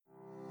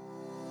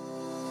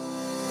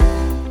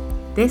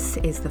This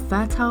is the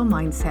Fertile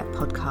Mindset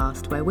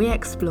podcast, where we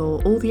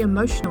explore all the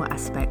emotional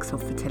aspects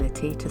of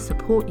fertility to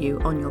support you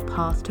on your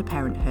path to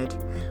parenthood.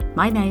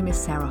 My name is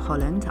Sarah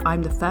Holland.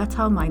 I'm the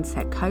Fertile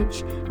Mindset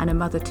coach and a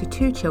mother to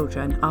 2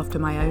 children after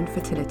my own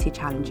fertility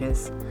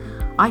challenges.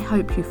 I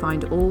hope you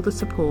find all the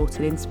support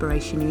and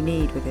inspiration you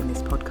need within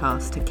this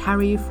podcast to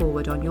carry you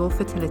forward on your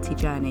fertility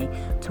journey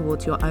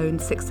towards your own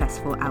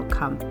successful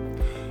outcome.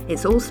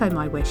 It's also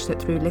my wish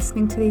that through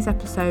listening to these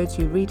episodes,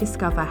 you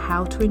rediscover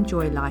how to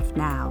enjoy life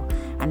now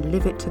and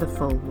live it to the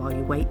full while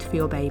you wait for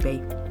your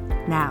baby.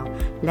 Now,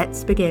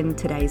 let's begin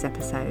today's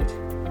episode.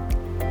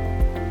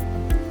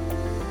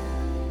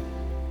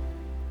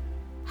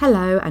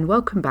 Hello and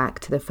welcome back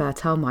to the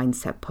Fertile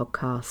Mindset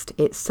podcast.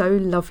 It's so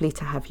lovely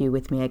to have you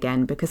with me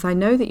again because I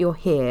know that you're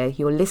here,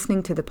 you're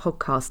listening to the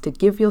podcast to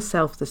give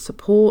yourself the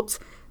support,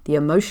 the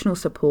emotional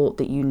support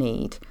that you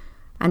need.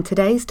 And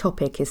today's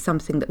topic is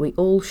something that we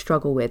all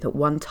struggle with at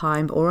one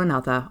time or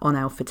another on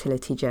our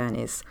fertility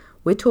journeys.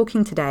 We're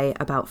talking today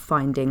about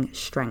finding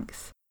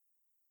strength.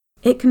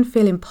 It can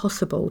feel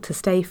impossible to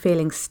stay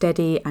feeling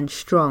steady and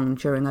strong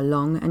during a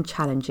long and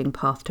challenging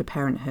path to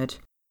parenthood.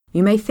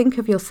 You may think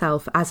of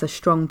yourself as a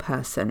strong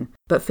person,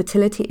 but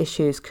fertility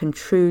issues can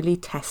truly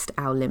test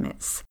our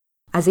limits.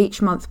 As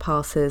each month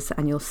passes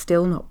and you're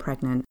still not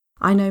pregnant,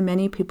 I know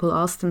many people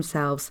ask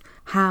themselves,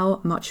 how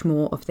much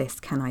more of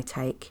this can I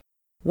take?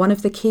 One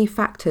of the key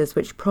factors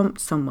which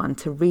prompts someone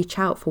to reach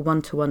out for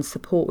one-to-one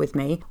support with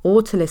me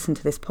or to listen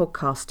to this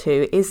podcast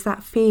too is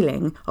that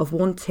feeling of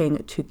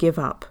wanting to give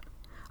up,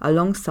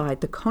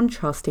 alongside the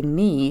contrasting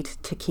need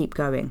to keep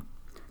going.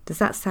 Does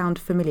that sound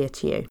familiar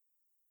to you?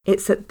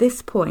 It's at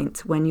this point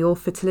when your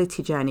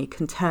fertility journey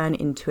can turn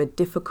into a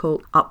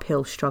difficult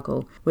uphill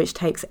struggle, which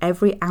takes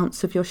every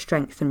ounce of your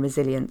strength and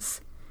resilience.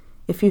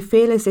 If you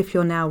feel as if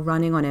you're now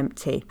running on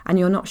empty and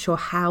you're not sure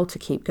how to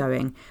keep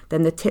going,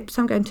 then the tips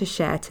I'm going to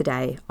share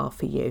today are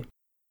for you.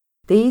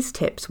 These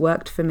tips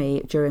worked for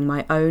me during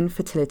my own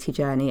fertility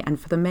journey and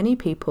for the many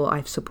people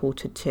I've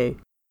supported too.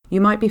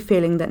 You might be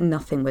feeling that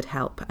nothing would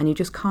help and you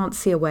just can't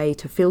see a way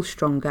to feel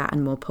stronger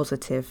and more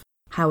positive.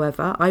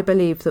 However, I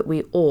believe that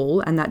we all,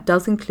 and that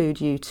does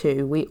include you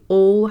too, we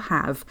all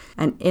have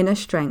an inner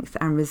strength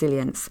and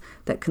resilience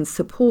that can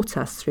support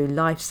us through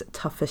life's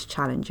toughest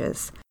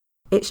challenges.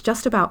 It's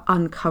just about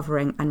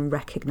uncovering and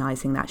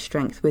recognizing that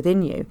strength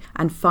within you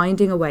and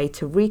finding a way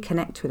to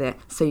reconnect with it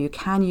so you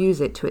can use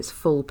it to its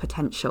full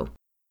potential.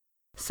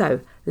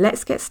 So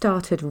let's get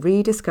started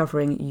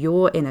rediscovering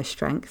your inner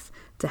strength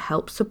to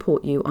help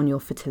support you on your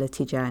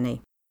fertility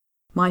journey.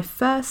 My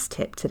first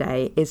tip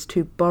today is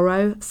to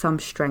borrow some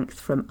strength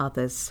from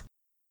others.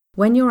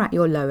 When you're at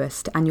your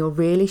lowest and you're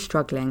really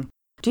struggling,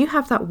 do you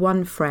have that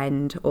one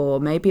friend or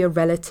maybe a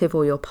relative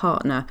or your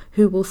partner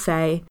who will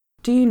say,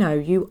 "Do you know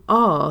you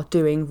are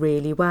doing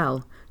really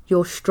well?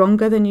 You're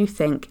stronger than you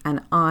think and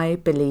I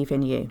believe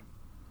in you."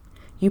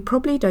 You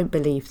probably don't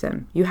believe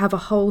them. You have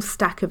a whole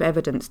stack of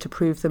evidence to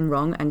prove them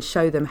wrong and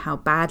show them how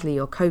badly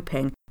you're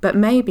coping. But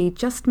maybe,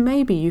 just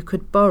maybe, you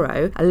could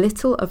borrow a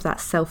little of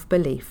that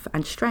self-belief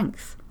and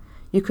strength.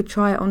 You could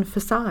try it on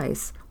for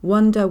size.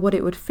 Wonder what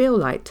it would feel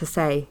like to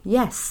say,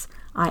 "Yes,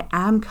 I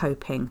am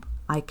coping.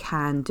 I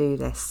can do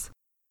this."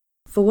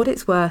 For what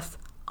it's worth,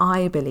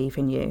 I believe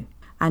in you.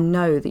 And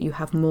know that you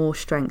have more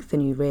strength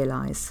than you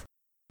realise.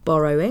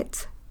 Borrow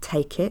it,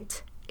 take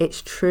it,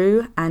 it's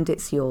true and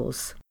it's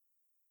yours.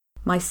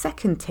 My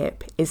second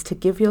tip is to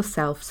give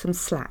yourself some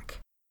slack.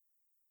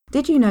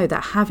 Did you know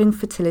that having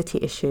fertility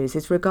issues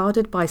is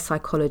regarded by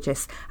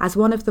psychologists as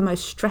one of the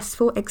most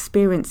stressful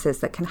experiences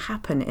that can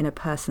happen in a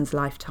person's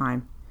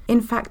lifetime?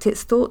 In fact,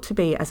 it's thought to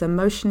be as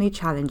emotionally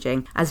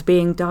challenging as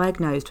being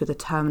diagnosed with a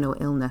terminal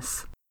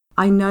illness.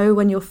 I know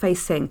when you're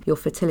facing your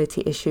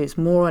fertility issues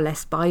more or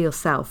less by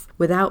yourself,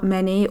 without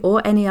many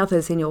or any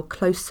others in your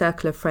close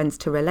circle of friends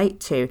to relate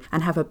to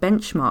and have a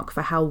benchmark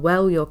for how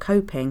well you're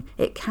coping,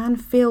 it can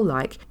feel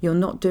like you're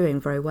not doing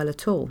very well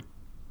at all.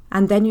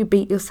 And then you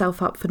beat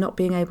yourself up for not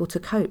being able to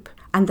cope,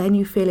 and then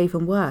you feel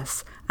even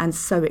worse, and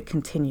so it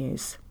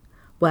continues.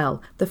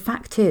 Well, the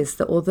fact is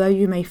that although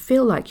you may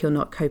feel like you're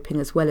not coping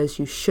as well as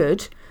you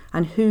should,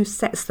 and who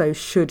sets those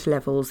should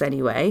levels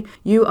anyway,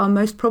 you are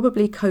most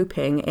probably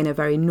coping in a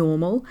very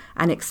normal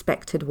and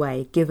expected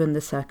way given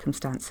the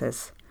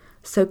circumstances.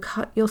 So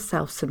cut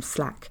yourself some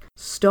slack.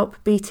 Stop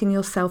beating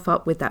yourself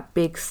up with that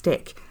big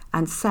stick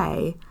and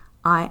say,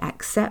 "I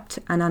accept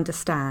and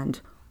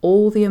understand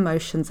all the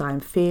emotions I am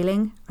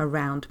feeling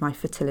around my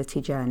fertility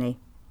journey."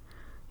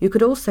 You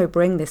could also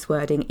bring this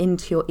wording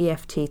into your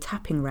EFT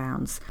tapping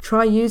rounds.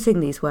 Try using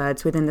these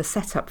words within the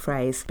setup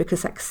phrase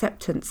because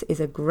acceptance is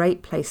a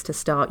great place to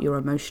start your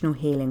emotional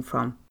healing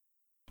from.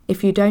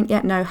 If you don't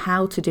yet know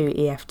how to do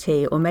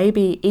EFT or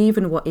maybe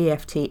even what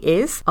EFT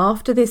is,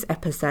 after this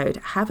episode,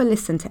 have a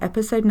listen to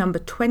episode number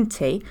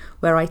 20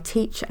 where I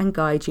teach and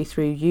guide you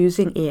through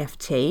using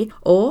EFT,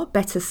 or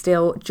better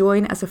still,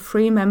 join as a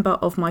free member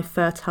of my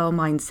Fertile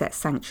Mindset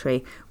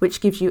Sanctuary, which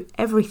gives you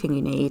everything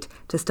you need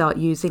to start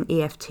using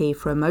EFT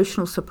for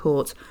emotional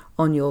support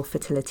on your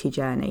fertility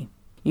journey.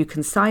 You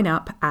can sign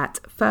up at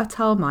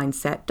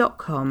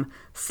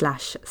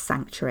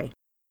fertilemindset.com/sanctuary.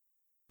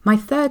 My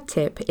third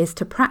tip is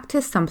to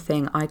practice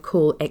something I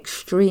call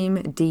extreme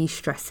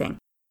de-stressing.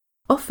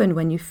 Often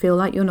when you feel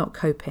like you're not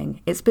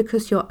coping, it's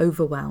because you're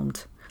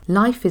overwhelmed.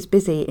 Life is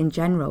busy in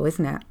general,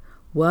 isn't it?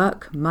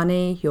 Work,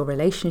 money, your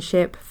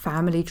relationship,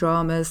 family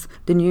dramas,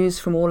 the news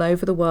from all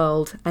over the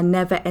world, a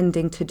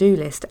never-ending to-do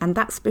list, and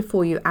that's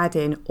before you add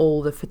in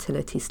all the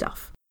fertility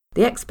stuff.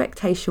 The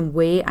expectation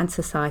we and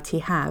society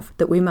have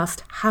that we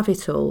must have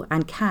it all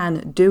and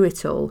can do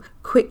it all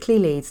quickly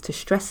leads to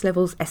stress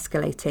levels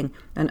escalating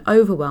and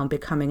overwhelm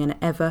becoming an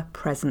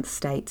ever-present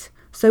state.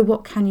 So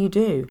what can you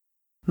do?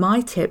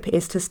 My tip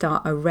is to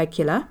start a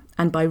regular,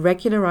 and by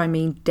regular I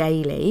mean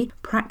daily,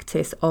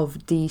 practice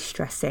of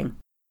de-stressing.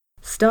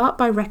 Start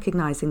by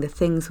recognising the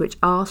things which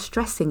are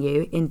stressing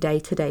you in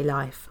day-to-day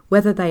life,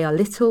 whether they are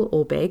little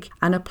or big,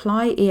 and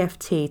apply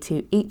EFT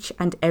to each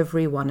and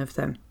every one of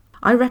them.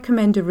 I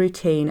recommend a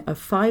routine of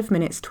 5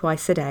 minutes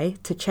twice a day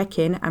to check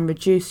in and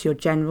reduce your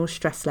general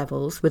stress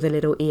levels with a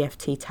little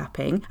EFT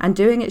tapping, and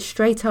doing it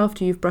straight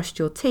after you've brushed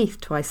your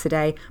teeth twice a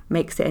day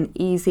makes it an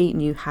easy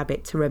new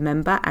habit to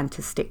remember and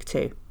to stick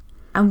to.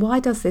 And why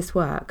does this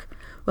work?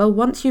 Well,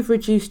 once you've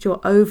reduced your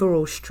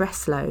overall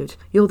stress load,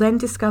 you'll then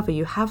discover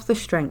you have the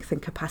strength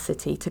and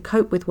capacity to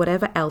cope with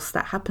whatever else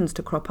that happens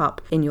to crop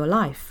up in your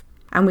life.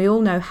 And we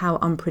all know how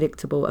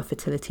unpredictable a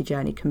fertility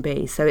journey can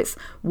be, so it's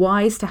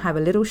wise to have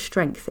a little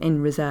strength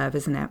in reserve,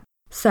 isn't it?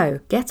 So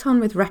get on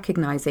with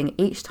recognising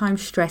each time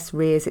stress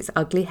rears its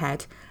ugly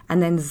head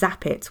and then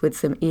zap it with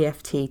some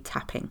EFT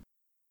tapping.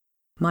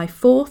 My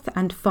fourth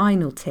and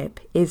final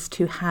tip is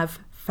to have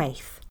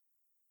faith.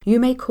 You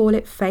may call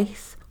it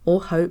faith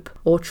or hope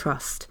or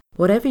trust.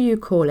 Whatever you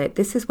call it,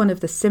 this is one of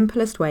the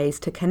simplest ways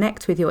to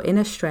connect with your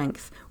inner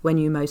strength when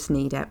you most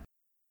need it.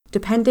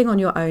 Depending on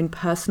your own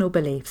personal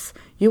beliefs,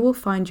 you will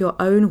find your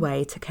own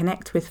way to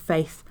connect with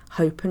faith,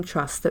 hope and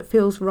trust that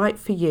feels right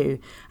for you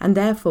and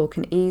therefore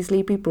can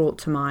easily be brought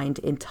to mind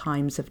in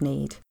times of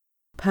need.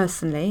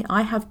 Personally,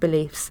 I have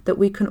beliefs that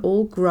we can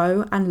all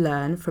grow and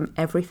learn from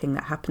everything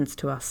that happens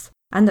to us,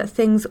 and that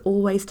things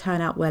always turn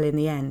out well in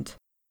the end.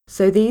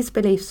 So these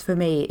beliefs for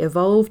me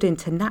evolved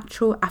into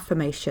natural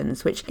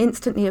affirmations which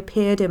instantly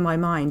appeared in my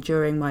mind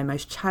during my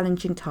most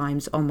challenging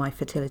times on my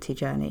fertility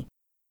journey.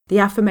 The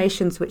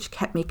affirmations which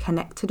kept me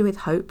connected with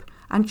hope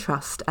and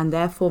trust and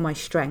therefore my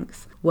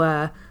strength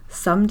were,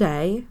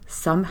 someday,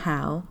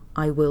 somehow,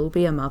 I will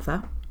be a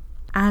mother.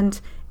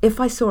 And if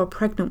I saw a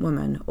pregnant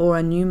woman or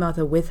a new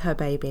mother with her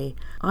baby,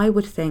 I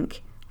would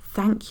think,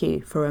 thank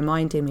you for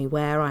reminding me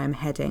where I am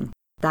heading.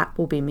 That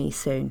will be me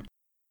soon.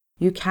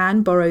 You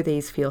can borrow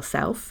these for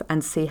yourself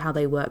and see how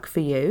they work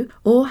for you,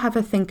 or have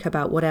a think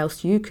about what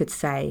else you could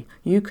say,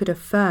 you could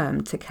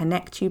affirm to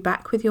connect you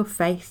back with your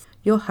faith,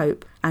 your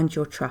hope and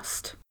your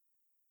trust.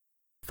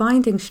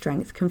 Finding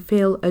strength can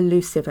feel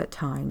elusive at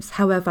times.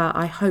 However,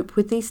 I hope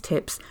with these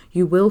tips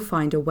you will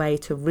find a way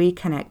to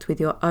reconnect with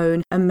your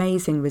own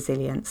amazing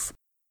resilience.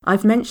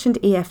 I've mentioned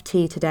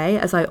EFT today,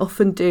 as I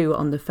often do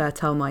on the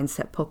Fertile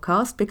Mindset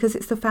podcast, because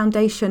it's the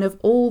foundation of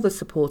all the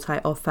support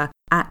I offer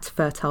at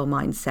Fertile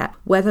Mindset,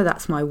 whether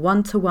that's my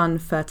one-to-one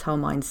Fertile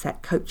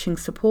Mindset coaching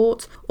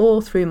support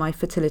or through my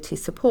fertility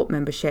support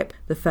membership,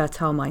 the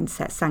Fertile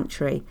Mindset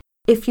Sanctuary.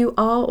 If you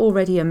are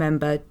already a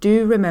member,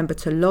 do remember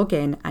to log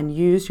in and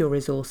use your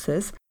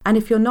resources. And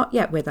if you're not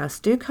yet with us,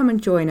 do come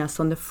and join us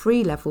on the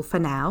free level for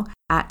now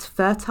at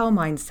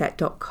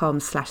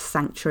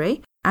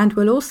fertilemindset.com/sanctuary. And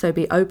we'll also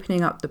be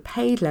opening up the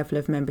paid level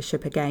of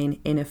membership again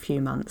in a few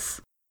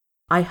months.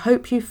 I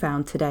hope you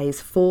found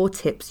today's 4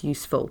 tips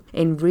useful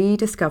in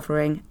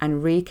rediscovering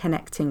and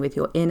reconnecting with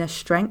your inner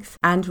strength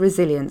and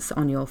resilience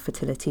on your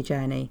fertility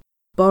journey.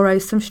 Borrow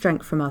some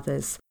strength from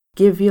others.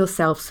 Give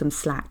yourself some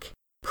slack.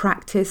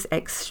 Practice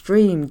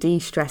extreme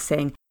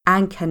de-stressing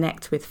and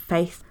connect with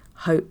faith,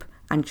 hope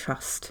and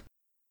trust.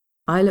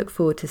 I look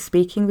forward to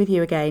speaking with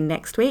you again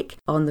next week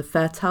on the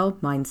Fertile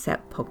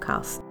Mindset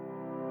podcast.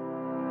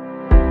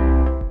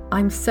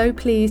 I'm so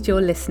pleased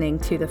you're listening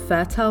to the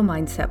Fertile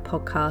Mindset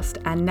podcast,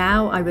 and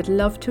now I would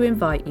love to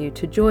invite you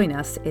to join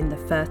us in the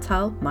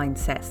Fertile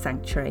Mindset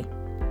Sanctuary.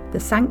 The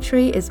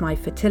Sanctuary is my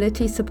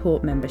fertility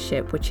support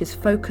membership, which is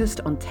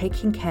focused on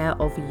taking care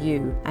of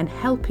you and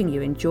helping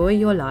you enjoy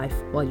your life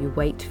while you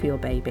wait for your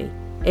baby.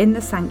 In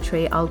the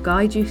Sanctuary, I'll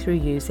guide you through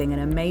using an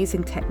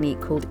amazing technique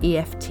called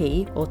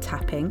EFT or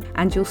tapping,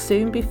 and you'll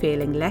soon be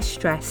feeling less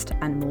stressed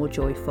and more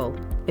joyful.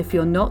 If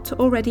you're not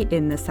already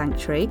in the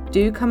Sanctuary,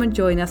 do come and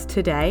join us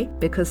today,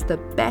 because the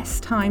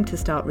best time to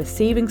start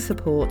receiving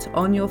support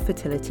on your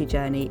fertility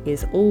journey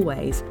is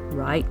always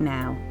right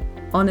now.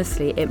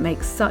 Honestly, it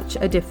makes such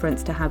a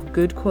difference to have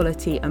good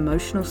quality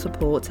emotional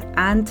support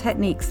and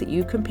techniques that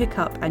you can pick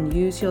up and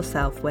use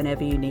yourself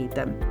whenever you need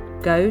them.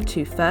 Go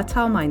to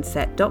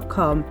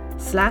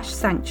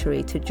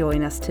fertilemindset.com/sanctuary to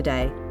join us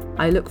today.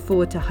 I look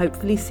forward to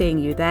hopefully seeing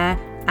you there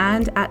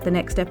and at the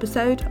next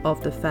episode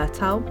of the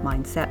Fertile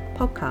Mindset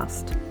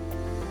podcast.